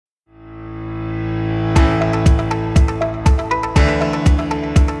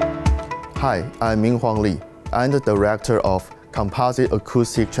Hi, I'm Ming-Huang. I'm the Director of Composite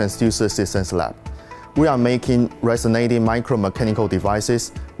Acoustic Transducer Systems Lab. We are making resonating micromechanical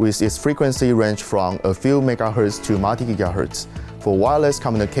devices with its frequency range from a few megahertz to multi-gigahertz for wireless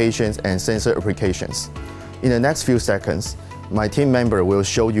communications and sensor applications. In the next few seconds, my team member will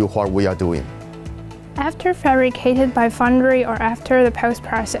show you what we are doing. After fabricated by foundry or after the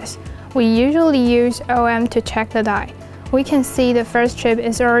post-process, we usually use OM to check the die. We can see the first chip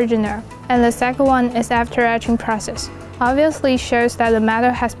is original, and the second one is after etching process. Obviously shows that the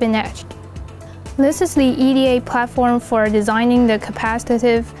metal has been etched. This is the EDA platform for designing the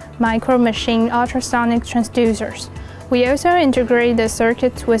capacitive micro-machine ultrasonic transducers. We also integrate the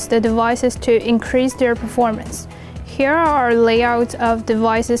circuits with the devices to increase their performance. Here are layouts of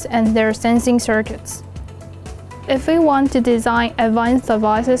devices and their sensing circuits. If we want to design advanced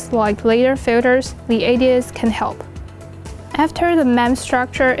devices like laser filters, the ADS can help. After the MEMS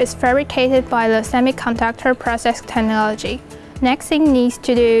structure is fabricated by the semiconductor process technology, next thing needs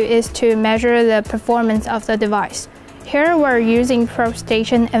to do is to measure the performance of the device. Here we're using probe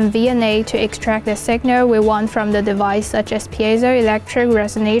station and VNA to extract the signal we want from the device, such as piezoelectric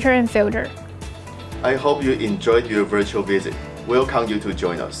resonator and filter. I hope you enjoyed your virtual visit. Welcome you to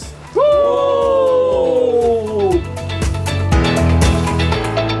join us.